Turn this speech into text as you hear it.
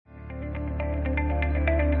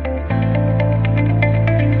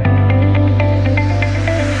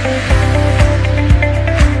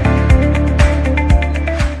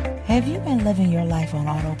living your life on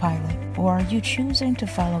autopilot, or are you choosing to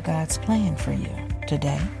follow God's plan for you?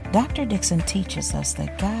 Today, Dr. Dixon teaches us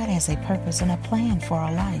that God has a purpose and a plan for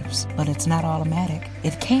our lives, but it's not automatic.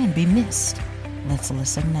 It can be missed. Let's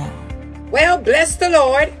listen now. Well, bless the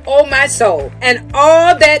Lord, O my soul, and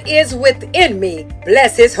all that is within me.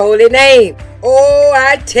 Bless his holy name. Oh,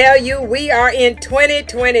 I tell you, we are in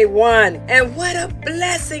 2021, and what a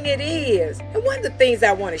blessing it is. And one of the things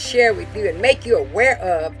I want to share with you and make you aware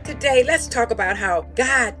of today, let's talk about how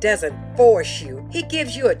God doesn't force you. He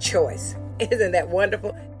gives you a choice. Isn't that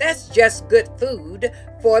wonderful? That's just good food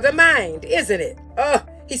for the mind, isn't it? Oh,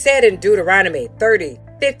 he said in Deuteronomy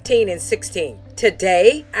 30:15-16,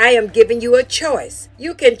 today I am giving you a choice.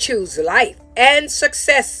 You can choose life and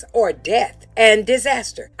success or death and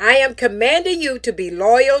disaster. I am commanding you to be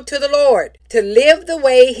loyal to the Lord, to live the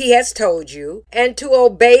way he has told you, and to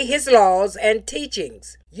obey his laws and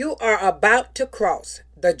teachings. You are about to cross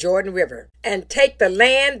the Jordan River and take the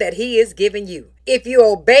land that he is giving you. If you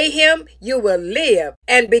obey him, you will live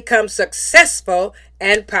and become successful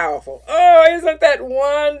and powerful. Oh, isn't that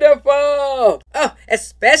wonderful? Oh,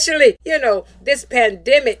 especially, this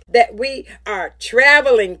pandemic that we are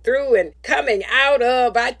traveling through and coming out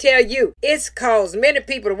of. I tell you, it's caused many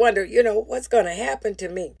people to wonder, what's going to happen to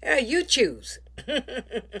me? You choose.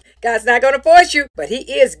 God's not going to force you, but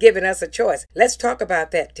he is giving us a choice. Let's talk about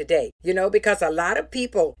that today, because a lot of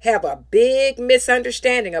people have a big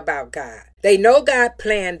misunderstanding about God. They know God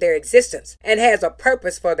planned their existence and has a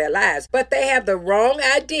purpose for their lives, but they have the wrong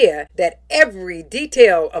idea that every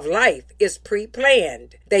detail of life is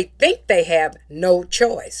pre-planned. They think they have no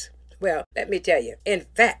choice. Well, let me tell you, in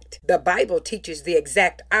fact, the Bible teaches the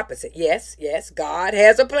exact opposite. Yes, God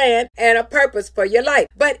has a plan and a purpose for your life,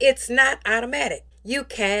 but it's not automatic. You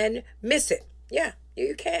can miss it. Yeah,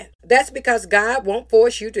 you can. That's because God won't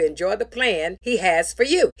force you to enjoy the plan he has for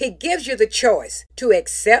you. He gives you the choice to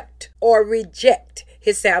accept or reject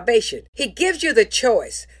his salvation. He gives you the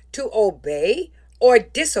choice to obey or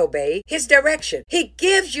disobey his direction. He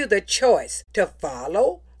gives you the choice to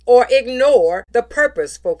follow or ignore the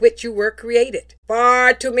purpose for which you were created.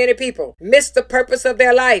 Far too many people miss the purpose of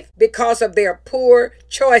their life because of their poor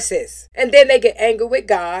choices. And then they get angry with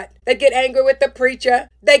God. They get angry with the preacher.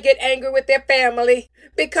 They get angry with their family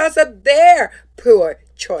because of their poor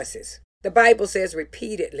choices. The Bible says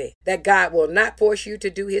repeatedly that God will not force you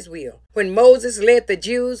to do his will. When Moses led the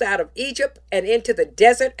Jews out of Egypt and into the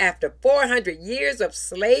desert after 400 years of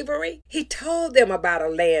slavery, he told them about a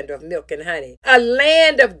land of milk and honey, a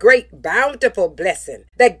land of great bountiful blessing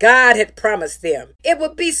that God had promised them. It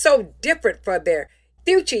would be so different for their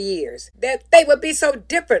future years, that they would be so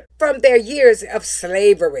different from their years of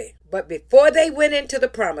slavery. But before they went into the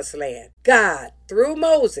promised land, God, through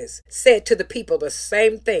Moses, said to the people the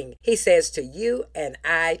same thing he says to you and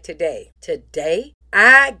I today. Today,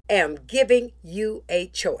 I am giving you a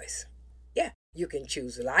choice. Yeah, you can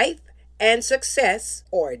choose life and success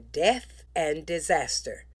or death and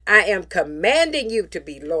disaster. I am commanding you to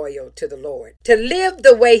be loyal to the Lord, to live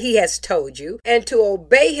the way he has told you, and to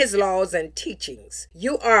obey his laws and teachings.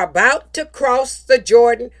 You are about to cross the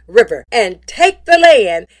Jordan River and take the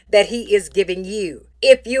land that he is giving you.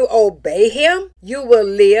 If you obey him, you will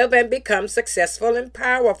live and become successful and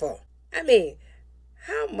powerful. I mean,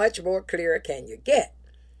 how much more clearer can you get?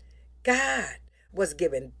 God was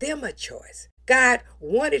giving them a choice. God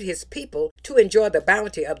wanted his people to enjoy the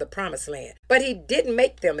bounty of the promised land, but he didn't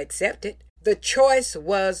make them accept it. The choice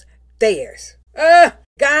was theirs.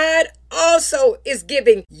 God also is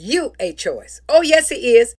giving you a choice. Oh, yes,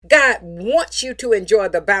 he is. God wants you to enjoy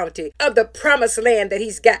the bounty of the promised land that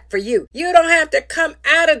he's got for you. You don't have to come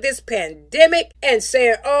out of this pandemic and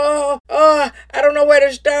say, I don't know where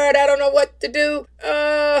to start. I don't know what to do.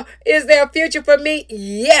 Is there a future for me?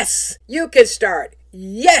 Yes, you can start.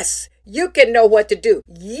 Yes, you can know what to do.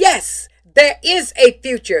 Yes, there is a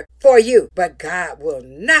future for you, but God will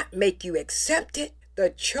not make you accept it. The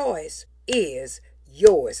choice is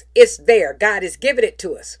yours. It's there. God has given it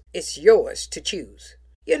to us. It's yours to choose.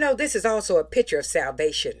 This is also a picture of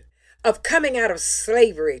salvation, of coming out of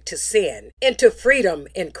slavery to sin into freedom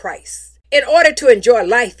in Christ. In order to enjoy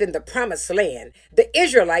life in the promised land, the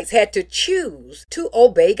Israelites had to choose to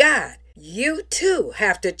obey God. You too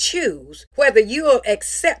have to choose whether you will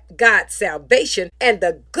accept God's salvation and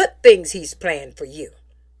the good things he's planned for you.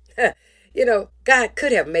 God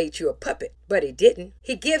could have made you a puppet, but he didn't.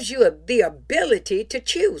 He gives you the ability to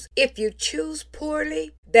choose. If you choose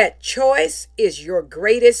poorly, that choice is your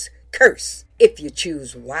greatest curse. If you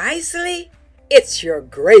choose wisely, it's your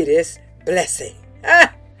greatest blessing.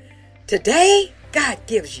 Today, God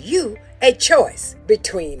gives you A choice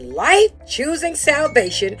between life, choosing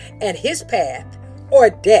salvation and his path,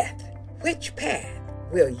 or death. Which path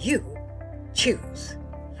will you choose?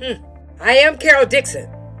 I am Carol Dixon,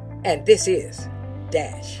 and this is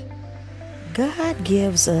Dash. God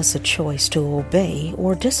gives us a choice to obey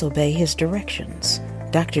or disobey his directions.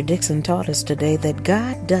 Dr. Dixon taught us today that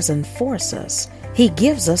God doesn't force us. He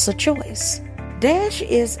gives us a choice. Dash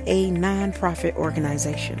is a nonprofit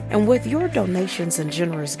organization, and with your donations and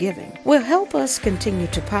generous giving, will help us continue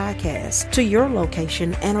to podcast to your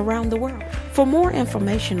location and around the world. For more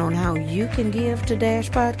information on how you can give to Dash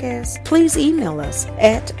Podcast, please email us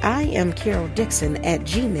at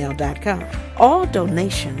iamcaroldixon@gmail.com. All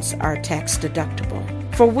donations are tax deductible,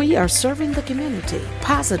 for we are serving the community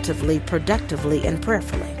positively, productively, and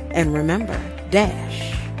prayerfully. And remember,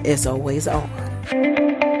 Dash is always on.